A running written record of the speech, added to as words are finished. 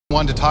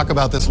Wanted to talk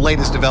about this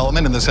latest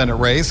development in the Senate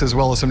race, as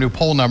well as some new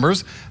poll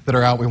numbers that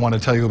are out we want to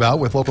tell you about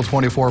with Local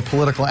 24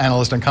 political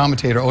analyst and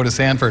commentator Otis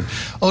Sanford.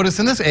 Otis,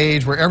 in this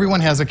age where everyone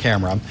has a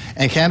camera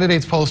and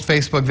candidates post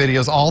Facebook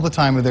videos all the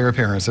time of their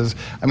appearances,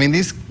 I mean,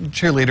 these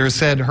cheerleaders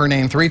said her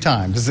name 3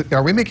 times.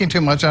 Are we making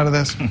too much out of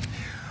this?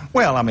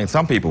 Well, I mean,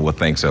 some people would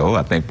think so.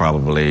 I think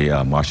probably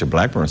Marsha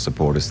Blackburn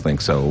supporters think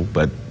so.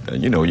 But,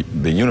 you know,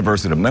 the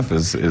University of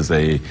Memphis is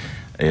a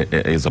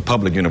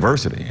public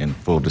university. And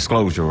full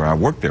disclosure, I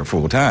work there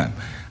full time.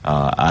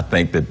 I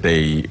think that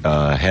they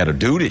had a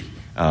duty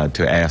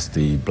to ask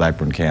the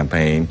Blackburn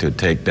campaign to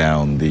take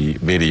down the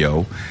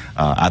video.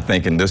 I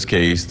think in this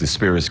case, the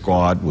Spirit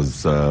Squad was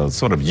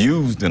sort of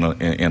used in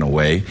a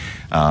way.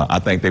 I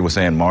think they were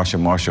saying Marsha,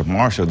 Marsha,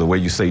 Marsha, the way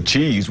you say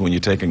cheese when you're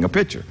taking a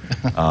picture.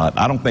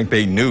 I don't think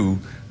they knew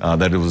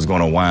that it was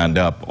going to wind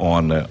up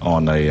on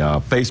a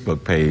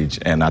Facebook page,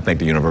 and I think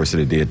the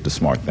university did the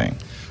smart thing.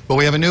 Well,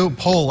 we have a new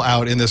poll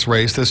out in this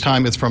race. This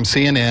time it's from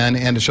CNN,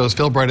 and it shows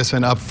Phil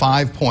Bredesen up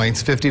 5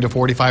 points, 50 to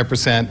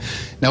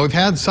 45%. Now, we've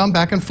had some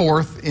back and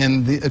forth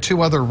in the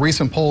 2 other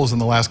recent polls in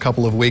the last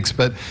couple of weeks,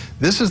 but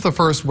this is the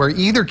first where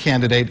either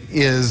candidate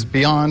is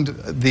beyond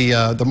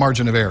the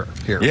margin of error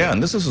here. Yeah,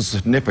 and this is a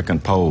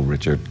significant poll,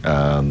 Richard.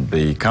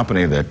 The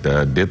company that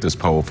did this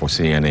poll for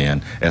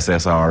CNN,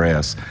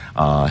 SSRS,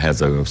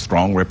 has a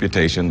strong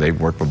reputation. They've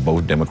worked for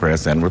both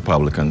Democrats and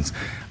Republicans,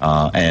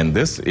 and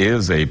this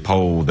is a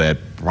poll that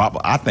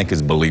I think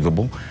is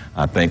believable.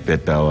 I think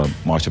that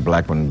Marsha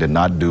Blackburn did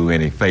not do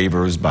any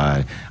favors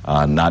by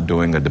not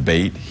doing a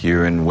debate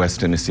here in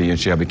West Tennessee and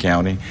Shelby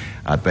County.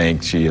 I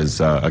think she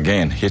has,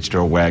 again, hitched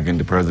her wagon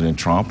to President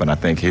Trump, and I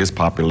think his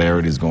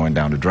popularity is going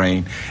down the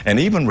drain. And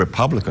even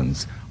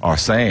Republicans are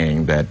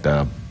saying that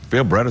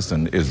Phil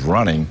Bredesen is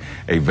running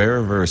a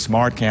very, very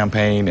smart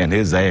campaign, and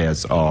his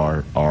ads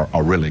are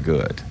really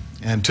good.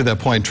 And to that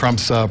point,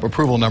 Trump's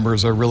approval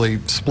numbers are really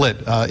split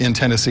in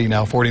Tennessee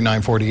now,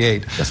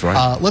 49-48. That's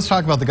right. Let's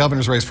talk about the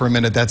governor's race for a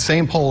minute. That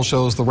same poll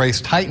shows the race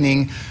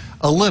tightening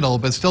a little,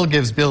 but still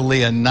gives Bill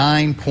Lee a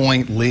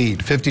 9-point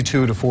lead,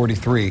 52 to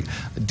 43.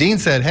 Dean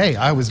said, hey,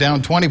 I was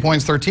down 20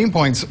 points, 13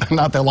 points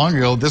not that long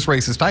ago. This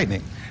race is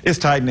tightening. It's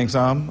tightening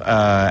some,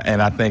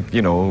 and I think,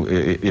 you know,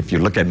 if you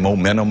look at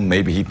momentum,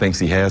 maybe he thinks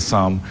he has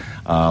some.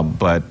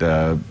 But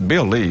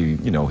Bill Lee,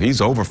 you know,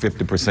 he's over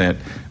 50%.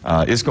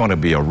 It's going to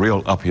be a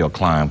real uphill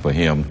climb for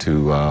him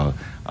to,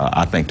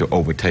 I think, to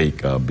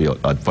overtake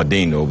for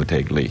Dean to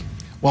overtake Lee.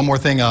 One more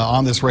thing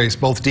on this race,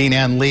 both Dean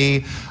and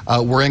Lee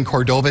were in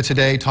Cordova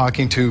today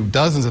talking to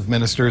dozens of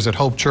ministers at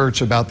Hope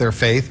Church about their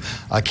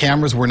faith.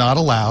 Cameras were not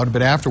allowed,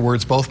 but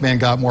afterwards both men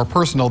got more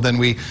personal than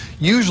we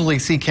usually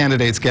see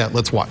candidates get.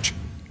 Let's watch.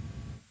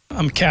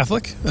 I'm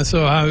Catholic,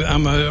 so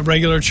I'm a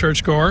regular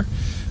churchgoer,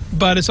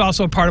 but it's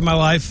also a part of my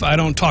life I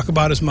don't talk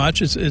about as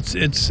much.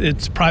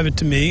 It's private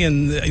to me,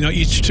 and you know,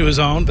 each to his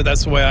own, but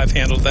that's the way I've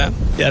handled that.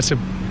 Yeah, it's the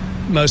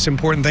most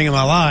important thing in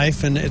my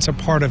life, and it's a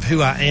part of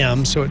who I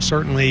am, so it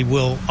certainly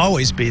will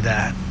always be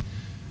that.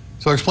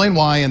 So explain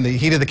why in the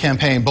heat of the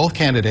campaign, both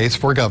candidates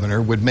for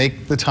governor would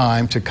make the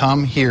time to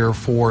come here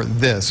for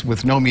this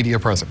with no media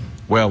present.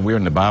 Well, we're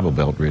in the Bible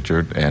Belt,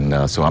 Richard,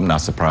 and so I'm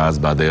not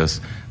surprised by this.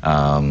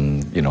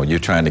 You know, you're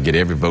trying to get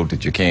every vote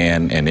that you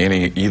can, and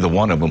either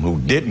one of them who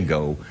didn't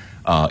go,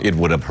 it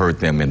would have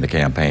hurt them in the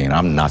campaign.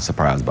 I'm not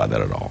surprised by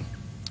that at all.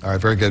 All right,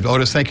 very good.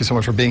 Otis, thank you so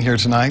much for being here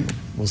tonight.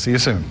 We'll see you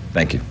soon.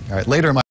 Thank you. All right, later in my